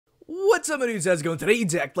What's up, my dudes? How's it going? Today,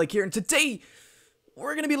 dakblake here, and today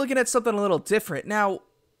we're gonna be looking at something a little different. Now,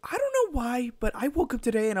 I don't know why, but I woke up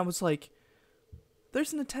today and I was like,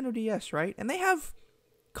 there's a Nintendo DS, right? And they have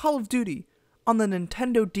Call of Duty on the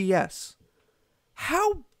Nintendo DS.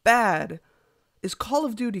 How bad is Call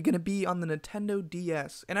of Duty gonna be on the Nintendo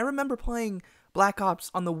DS? And I remember playing Black Ops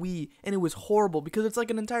on the Wii, and it was horrible because it's like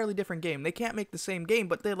an entirely different game. They can't make the same game,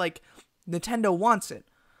 but they're like, Nintendo wants it.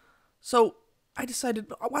 So I decided,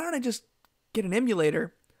 why don't I just get an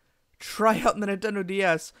emulator, try out the Nintendo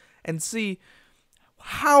DS, and see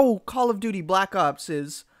how Call of Duty Black Ops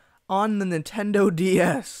is on the Nintendo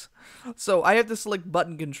DS. So I have to select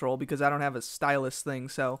button control because I don't have a stylus thing.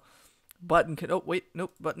 So button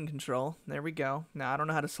button control. There we go. Now I don't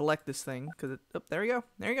know how to select this thing because there we go.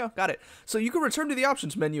 There you go. Got it. So you can return to the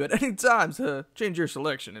options menu at any time to change your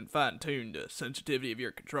selection and fine-tune the sensitivity of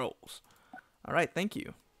your controls. All right, thank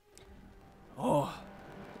you. Oh,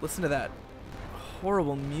 listen to that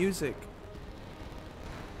horrible music.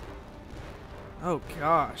 Oh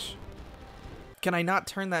gosh. Can I not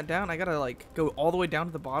turn that down? I gotta like go all the way down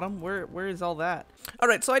to the bottom? Where is all that?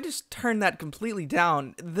 Alright, so I just turned that completely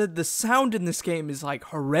down. The sound in this game is like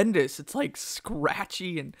horrendous. It's like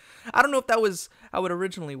scratchy, and I don't know if that was how it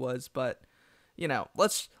originally was, but you know,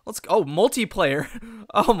 let's oh, multiplayer.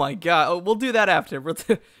 Oh my god. Oh, we'll do that after. We'll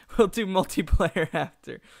do multiplayer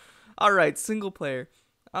after. Alright, single player.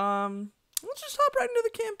 Let's just hop right into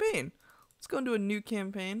the campaign. Let's go into a new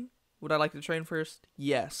campaign. Would I like to train first?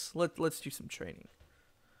 Yes. Let's do some training.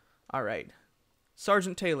 Alright.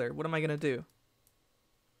 Sergeant Taylor, what am I gonna do?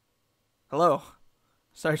 Hello?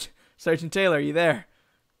 Sergeant Taylor, are you there?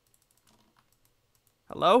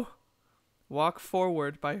 Hello? Walk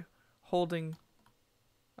forward by holding...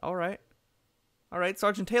 Alright. Alright,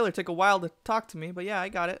 Sergeant Taylor took a while to talk to me, but yeah, I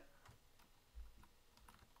got it.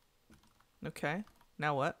 Okay,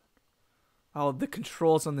 now what? Oh, the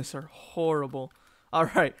controls on this are horrible.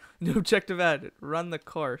 Alright, new objective added. Run the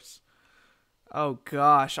course. Oh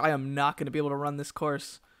gosh, I am not going to be able to run this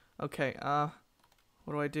course. Okay,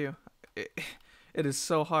 what do I do? It is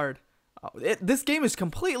so hard. This game is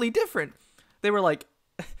completely different. They were like,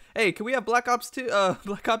 hey, can we have Black Ops 2?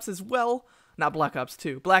 Black Ops as well? Not Black Ops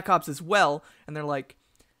 2. Black Ops as well. And they're like,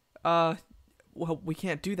 well, we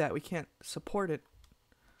can't do that. We can't support it.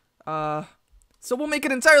 So we'll make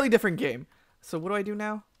an entirely different game. So what do I do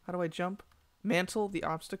now? How do I jump? Mantle the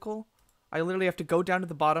obstacle? I literally have to go down to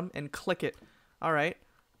the bottom and click it. Alright.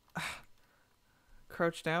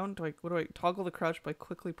 Crouch down? What do I toggle the crouch by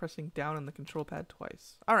quickly pressing down on the control pad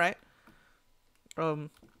twice. Alright. Whoa.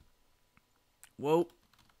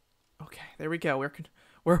 Okay, there we go.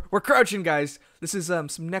 We're crouching, guys. This is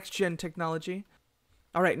some next gen technology.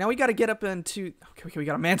 Alright, now we gotta get up into... Okay, we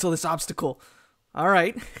gotta mantle this obstacle.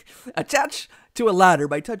 Alright. Attach to a ladder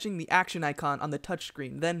by touching the action icon on the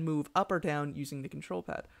touchscreen. Then move up or down using the control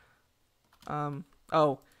pad.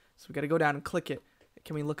 Oh. So we gotta go down and click it.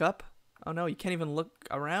 Can we look up? Oh no, you can't even look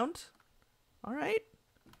around? Alright.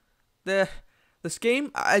 This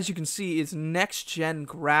game, as you can see, is next-gen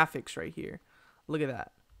graphics right here. Look at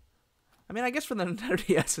that. I mean, I guess for the Nintendo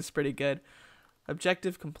DS it's pretty good.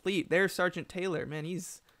 Objective complete. There's Sergeant Taylor. Man,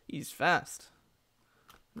 he's fast.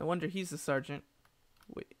 No wonder he's the sergeant.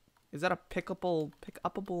 Wait, is that a pick-upable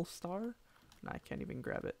star? No, I can't even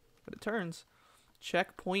grab it. But it turns.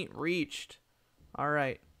 Checkpoint reached.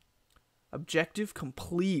 Alright. Objective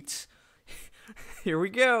complete. Here we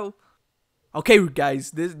go. Okay,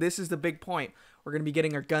 guys, this is the big point. We're going to be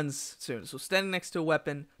getting our guns soon. So standing next to a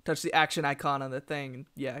weapon, touch the action icon on the thing. And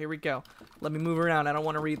yeah, here we go. Let me move around. I don't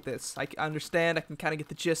want to read this. I understand. I can kind of get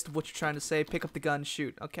the gist of what you're trying to say. Pick up the gun,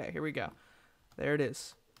 shoot. Okay, here we go. There it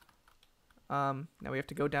is. Now we have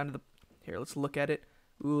to go down to the... Here, let's look at it.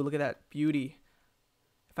 Ooh, look at that beauty.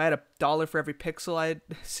 If I had $1 for every pixel I'd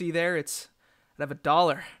see there, I'd have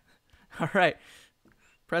 $1. Alright.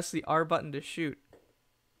 Press the R button to shoot.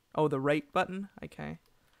 Oh, the right button? Okay.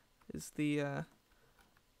 Is the,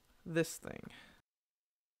 this thing.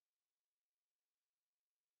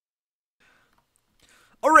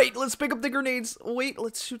 Alright, let's pick up the grenades. Wait,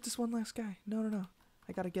 let's shoot this one last guy. No.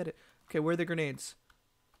 I gotta get it. Okay, where are the grenades?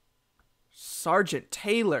 Sergeant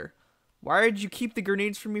Taylor. Why did you keep the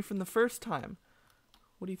grenades from me from the first time?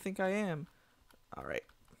 What do you think I am? Alright.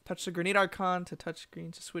 Touch the grenade icon to touch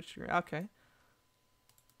screen to switch. Okay.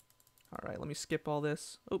 Alright, let me skip all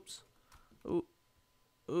this. Oops. Ooh.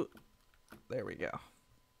 There we go.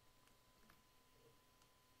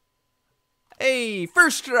 Hey,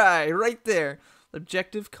 first try! Right there.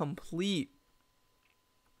 Objective complete.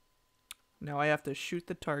 Now I have to shoot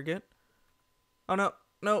the target. Oh no.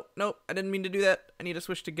 No, I didn't mean to do that. I need to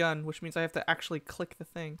switch to gun, which means I have to actually click the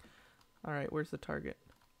thing. Alright, where's the target?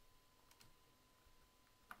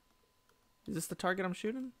 Is this the target I'm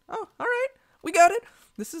shooting? Oh, alright. We got it.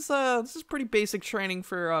 This is pretty basic training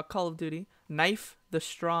for Call of Duty. Knife the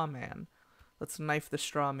straw man. Let's knife the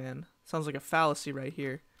straw man. Sounds like a fallacy right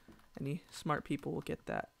here. Any smart people will get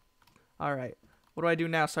that. Alright. What do I do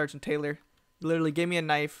now, Sergeant Taylor? You literally gave me a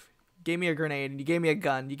knife, gave me a grenade, and you gave me a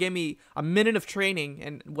gun. You gave me a minute of training,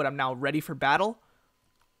 and what, I'm now ready for battle?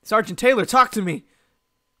 Sergeant Taylor, talk to me!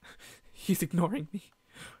 He's ignoring me.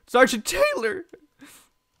 Sergeant Taylor!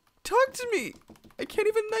 Talk to me! I can't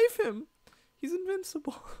even knife him. He's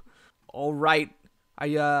invincible. Alright.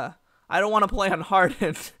 I don't want to play on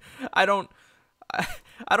hardened. I don't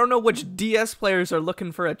know which DS players are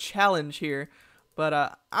looking for a challenge here,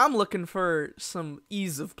 but I'm looking for some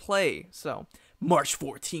ease of play. So, March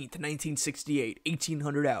 14th, 1968,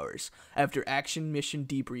 1800 hours after action mission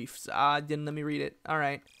debriefs. Didn't let me read it.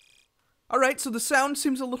 Alright. Alright, so the sound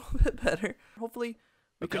seems a little bit better. Hopefully,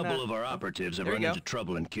 a couple of our operatives have run into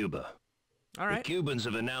trouble in Cuba. Alright. The Cubans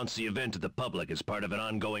have announced the event to the public as part of an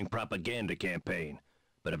ongoing propaganda campaign,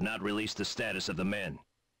 but have not released the status of the men.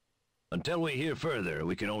 Until we hear further,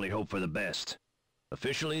 we can only hope for the best.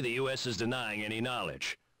 Officially, the U.S. is denying any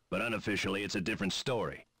knowledge, but unofficially, it's a different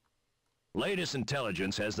story. Latest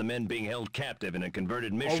intelligence has the men being held captive in a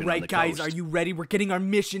converted mission on the coast. Alright, guys, are you ready? We're getting our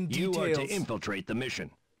mission details. You are to infiltrate the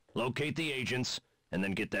mission, locate the agents, and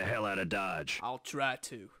then get the hell out of Dodge. I'll try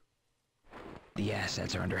to. The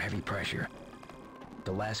assets are under heavy pressure.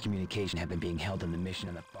 The last communication had been being held on the mission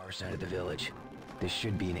on the far side of the village. This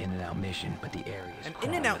should be an in-and-out mission, but the area is an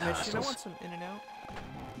in-and-out mission? I want some in-and-out.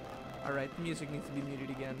 Alright, the music needs to be muted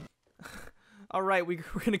again. Alright, we're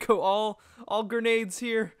gonna go all grenades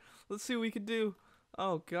here. Let's see what we can do.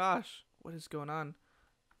 Oh gosh, what is going on?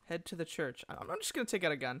 Head to the church. I'm just gonna take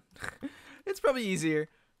out a gun. It's probably easier.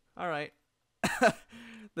 Alright.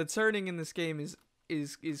 The turning in this game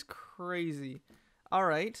is crazy.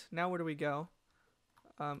 Alright, now where do we go?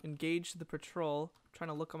 Engage the patrol. I'm trying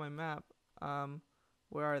to look on my map.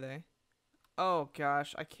 Where are they? Oh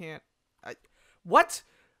gosh, I can't. What?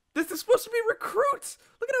 This is supposed to be recruits!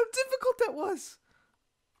 Look at how difficult that was!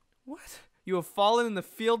 What? You have fallen in the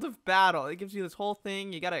field of battle. It gives you this whole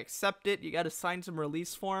thing. You gotta accept it. You gotta sign some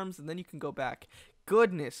release forms, and then you can go back.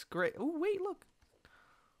 Goodness, great. Oh, wait, look.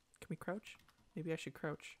 Can we crouch? Maybe I should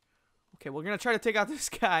crouch. Okay, we're gonna try to take out this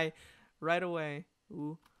guy right away.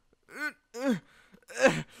 Ooh.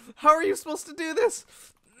 How are you supposed to do this?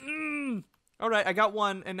 Alright, I got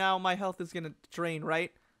one, and now my health is gonna drain,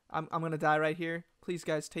 right? I'm gonna die right here. Please,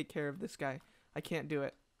 guys, take care of this guy. I can't do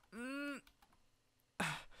it.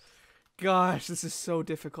 Gosh, this is so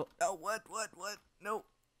difficult. Oh, what? No.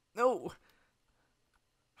 No.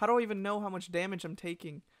 How do I even know how much damage I'm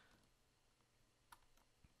taking?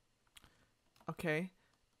 Okay.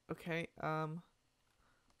 Okay,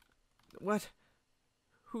 what?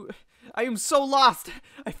 Who? I am so lost.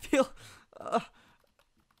 I feel,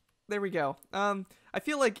 there we go. I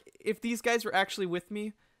feel like if these guys were actually with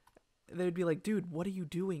me, they'd be like, dude, what are you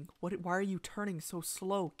doing? Why are you turning so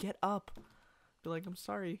slow? Get up. Be like, I'm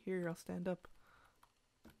sorry. Here, I'll stand up.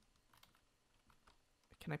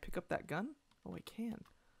 Can I pick up that gun? Oh, I can.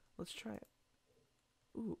 Let's try it.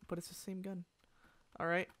 Ooh, but it's the same gun.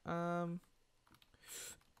 Alright,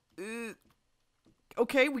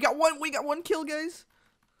 okay, we got one kill, guys.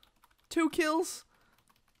 2 kills.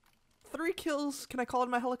 3 kills. Can I call in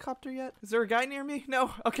my helicopter yet? Is there a guy near me?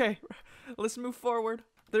 No. Okay. Let's move forward.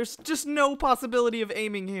 There's just no possibility of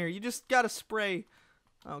aiming here. You just gotta spray.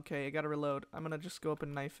 Okay, I gotta reload. I'm gonna just go up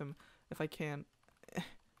and knife him if I can.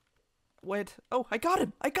 Wait. Oh, I got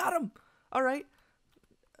him. I got him. All right.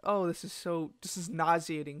 Oh, this is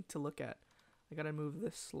nauseating to look at. I gotta move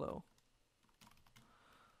this slow.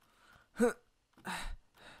 Alright,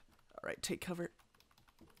 take cover.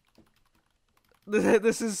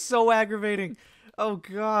 This is so aggravating. Oh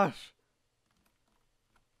gosh.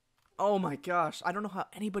 Oh my gosh. I don't know how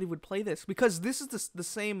anybody would play this, because this is the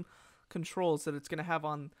same controls that it's gonna have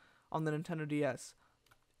on the Nintendo DS.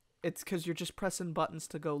 It's because you're just pressing buttons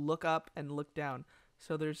to go look up and look down.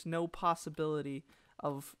 So there's no possibility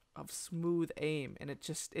of smooth aim, and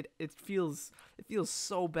it feels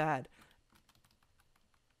so bad.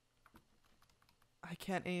 I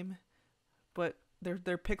can't aim, but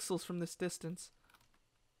they're pixels from this distance.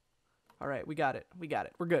 All right, we got it. We got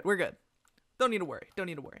it. We're good. We're good. Don't need to worry. Don't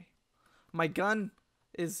need to worry. My gun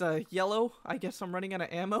is yellow. I guess I'm running out of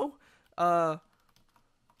ammo.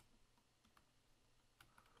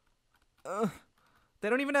 They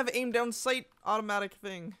don't even have aim down sight automatic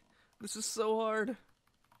thing. This is so hard.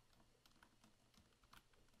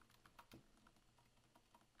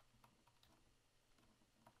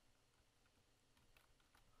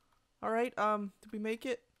 All right. Did we make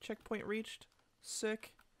it? Checkpoint reached.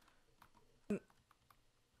 Sick. I'm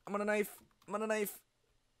on a knife. I'm on a knife.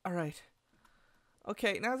 All right.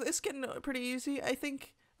 Okay, now it's getting pretty easy. I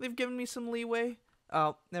think they've given me some leeway.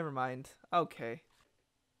 Oh, never mind. Okay.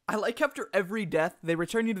 I like after every death, they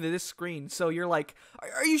return you to this screen. So you're like,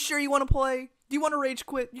 are you sure you want to play? Do you want to rage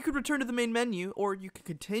quit? You could return to the main menu, or you could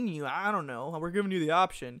continue. I don't know. We're giving you the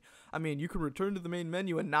option. I mean, you could return to the main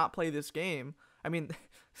menu and not play this game. I mean,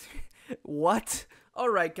 what?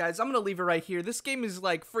 Alright, guys, I'm going to leave it right here. This game is,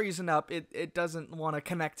 like, freezing up. It doesn't want to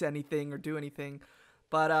connect to anything or do anything.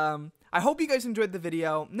 But, I hope you guys enjoyed the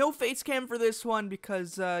video. No face cam for this one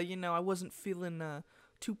because, you know, I wasn't feeling,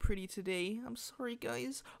 too pretty today. I'm sorry,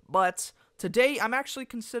 guys. But today, I'm actually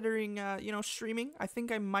considering, you know, streaming. I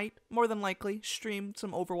think I might, more than likely, stream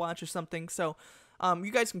some Overwatch or something. So,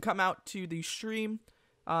 you guys can come out to the stream.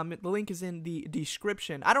 The link is in the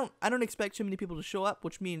description. I don't expect too many people to show up,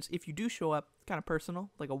 which means if you do show up, it's kind of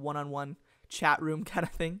personal, like a one-on-one chat room kind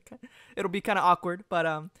of thing. It'll be kind of awkward,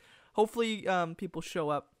 but hopefully people show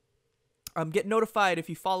up. Get notified if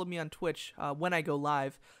you follow me on Twitch when I go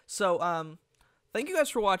live. So thank you guys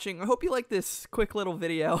for watching. I hope you like this quick little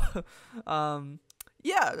video.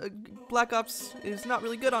 Yeah, Black Ops is not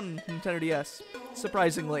really good on Nintendo DS,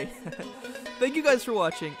 surprisingly. Thank you guys for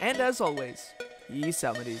watching, and as always, peace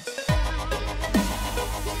out, my dudes.